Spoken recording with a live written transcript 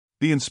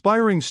The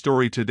inspiring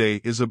story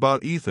today is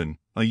about Ethan,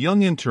 a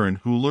young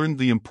intern who learned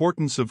the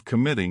importance of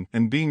committing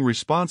and being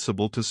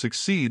responsible to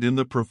succeed in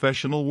the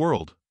professional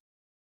world.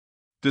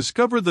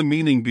 Discover the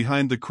meaning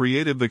behind the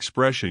creative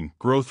expression,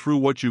 "grow through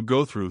what you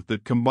go through,"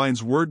 that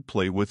combines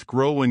wordplay with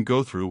grow and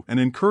go through and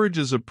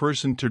encourages a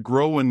person to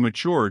grow and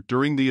mature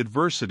during the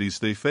adversities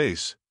they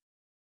face.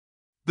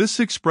 This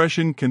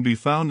expression can be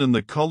found in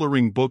the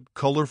coloring book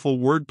Colorful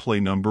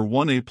Wordplay Number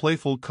 1, a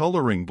playful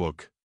coloring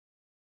book.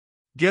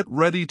 Get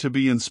ready to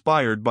be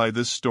inspired by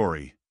this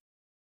story.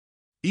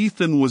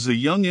 Ethan was a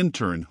young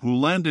intern who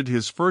landed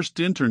his first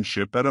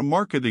internship at a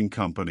marketing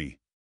company.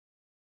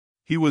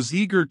 He was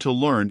eager to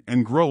learn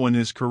and grow in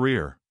his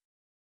career.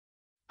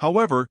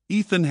 However,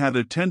 Ethan had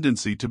a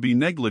tendency to be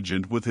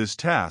negligent with his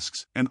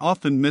tasks and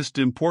often missed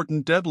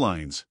important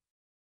deadlines.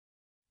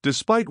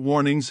 Despite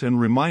warnings and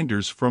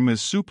reminders from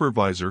his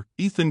supervisor,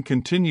 Ethan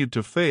continued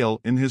to fail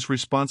in his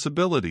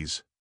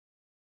responsibilities.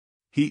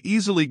 He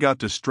easily got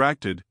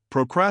distracted,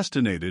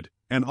 procrastinated,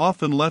 and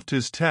often left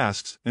his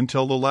tasks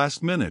until the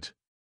last minute.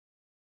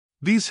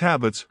 These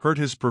habits hurt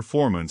his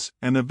performance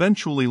and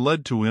eventually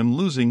led to him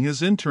losing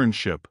his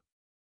internship.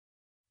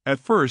 At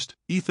first,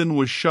 Ethan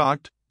was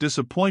shocked,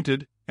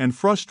 disappointed, and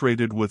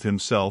frustrated with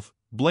himself,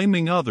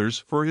 blaming others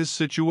for his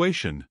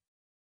situation.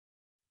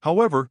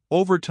 However,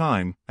 over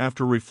time,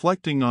 after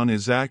reflecting on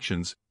his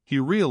actions, he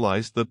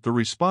realized that the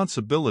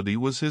responsibility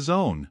was his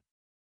own.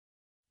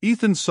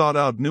 Ethan sought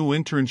out new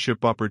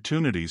internship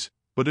opportunities,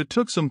 but it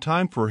took some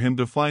time for him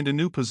to find a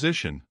new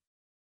position.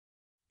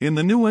 In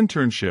the new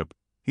internship,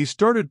 he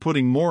started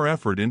putting more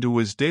effort into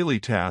his daily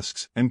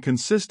tasks and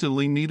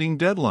consistently meeting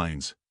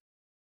deadlines.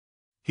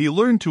 He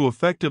learned to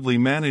effectively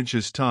manage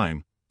his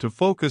time, to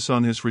focus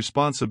on his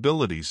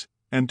responsibilities,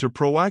 and to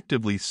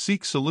proactively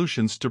seek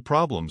solutions to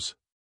problems.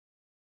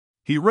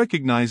 He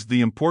recognized the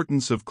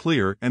importance of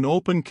clear and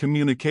open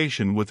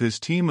communication with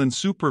his team and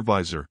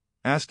supervisor,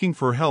 asking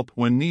for help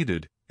when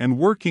needed, and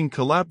working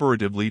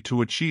collaboratively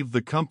to achieve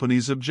the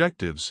company's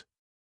objectives.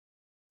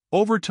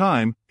 Over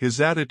time, his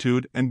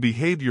attitude and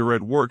behavior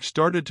at work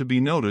started to be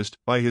noticed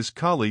by his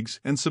colleagues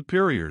and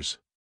superiors.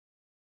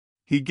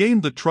 He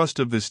gained the trust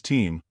of his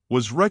team,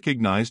 was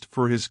recognized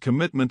for his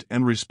commitment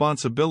and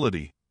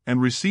responsibility,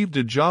 and received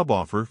a job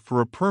offer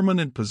for a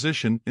permanent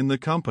position in the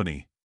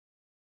company.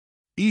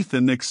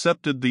 Ethan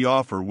accepted the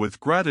offer with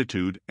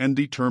gratitude and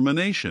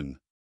determination.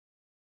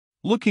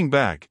 Looking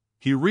back,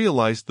 he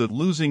realized that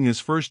losing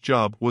his first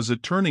job was a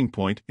turning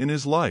point in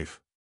his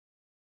life.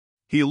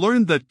 He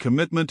learned that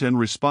commitment and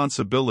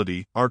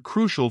responsibility are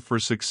crucial for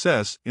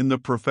success in the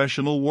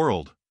professional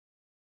world.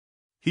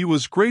 He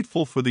was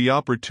grateful for the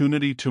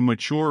opportunity to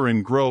mature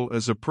and grow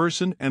as a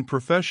person and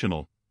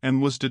professional, and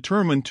was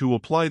determined to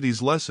apply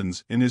these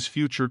lessons in his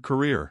future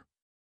career.